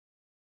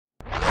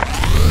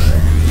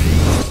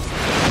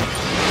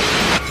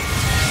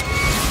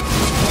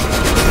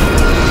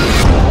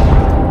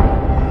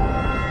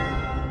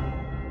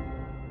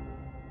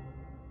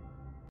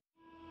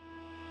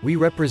We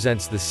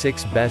represents the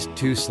 6 best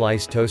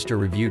 2-slice toaster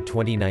review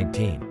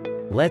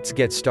 2019. Let's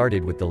get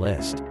started with the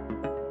list.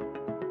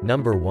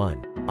 Number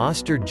 1.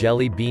 Oster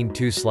Jelly Bean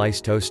 2-slice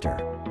toaster.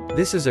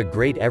 This is a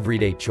great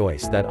everyday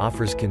choice that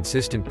offers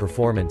consistent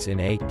performance in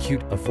a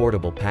cute,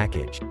 affordable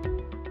package.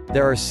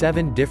 There are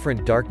 7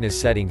 different darkness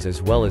settings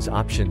as well as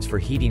options for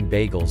heating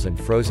bagels and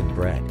frozen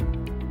bread.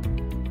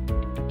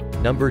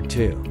 Number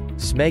 2.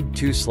 Smeg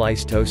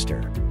 2-slice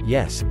toaster.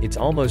 Yes, it's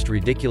almost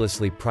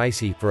ridiculously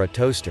pricey for a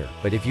toaster,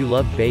 but if you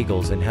love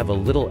bagels and have a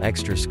little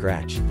extra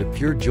scratch, the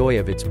pure joy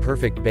of its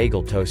perfect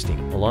bagel toasting,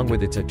 along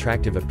with its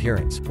attractive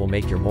appearance, will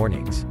make your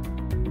mornings.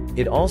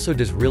 It also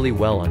does really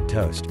well on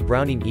toast,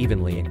 browning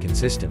evenly and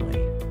consistently.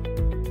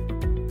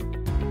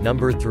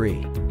 Number 3.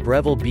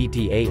 Breville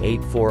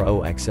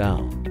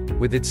BTA840XL.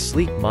 With its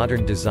sleek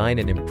modern design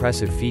and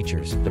impressive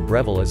features, the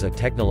Breville is a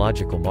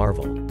technological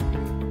marvel.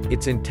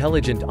 Its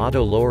intelligent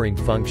auto-lowering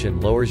function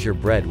lowers your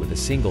bread with a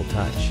single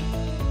touch.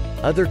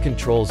 Other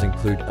controls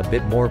include a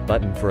bit more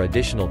button for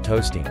additional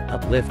toasting,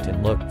 uplift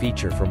and look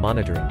feature for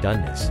monitoring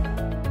doneness.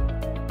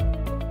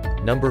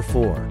 Number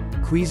 4.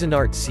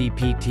 Cuisinart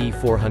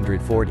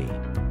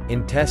CPT440.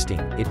 In testing,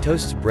 it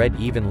toasts bread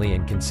evenly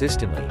and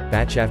consistently,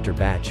 batch after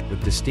batch,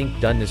 with distinct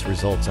doneness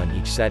results on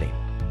each setting.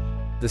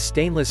 The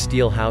stainless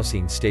steel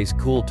housing stays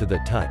cool to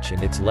the touch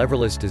and its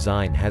leverless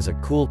design has a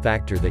cool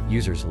factor that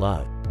users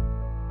love.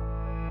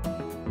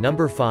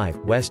 Number 5.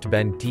 West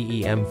Bend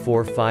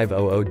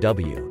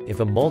TEM4500W. If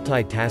a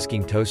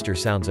multitasking toaster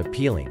sounds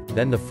appealing,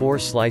 then the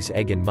 4-slice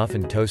egg and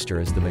muffin toaster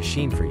is the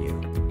machine for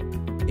you.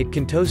 It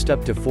can toast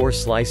up to 4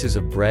 slices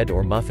of bread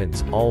or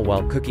muffins, all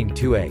while cooking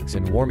 2 eggs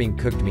and warming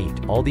cooked meat,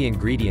 all the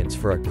ingredients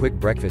for a quick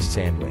breakfast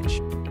sandwich.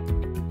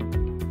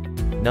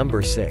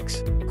 Number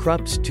 6.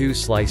 Krups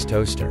 2-slice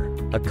toaster.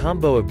 A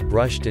combo of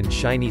brushed and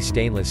shiny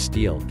stainless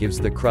steel gives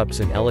the Krups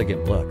an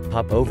elegant look.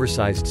 Pop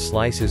oversized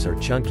slices or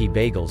chunky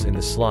bagels in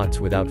the slots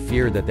without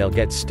fear that they'll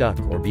get stuck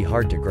or be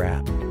hard to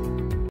grab.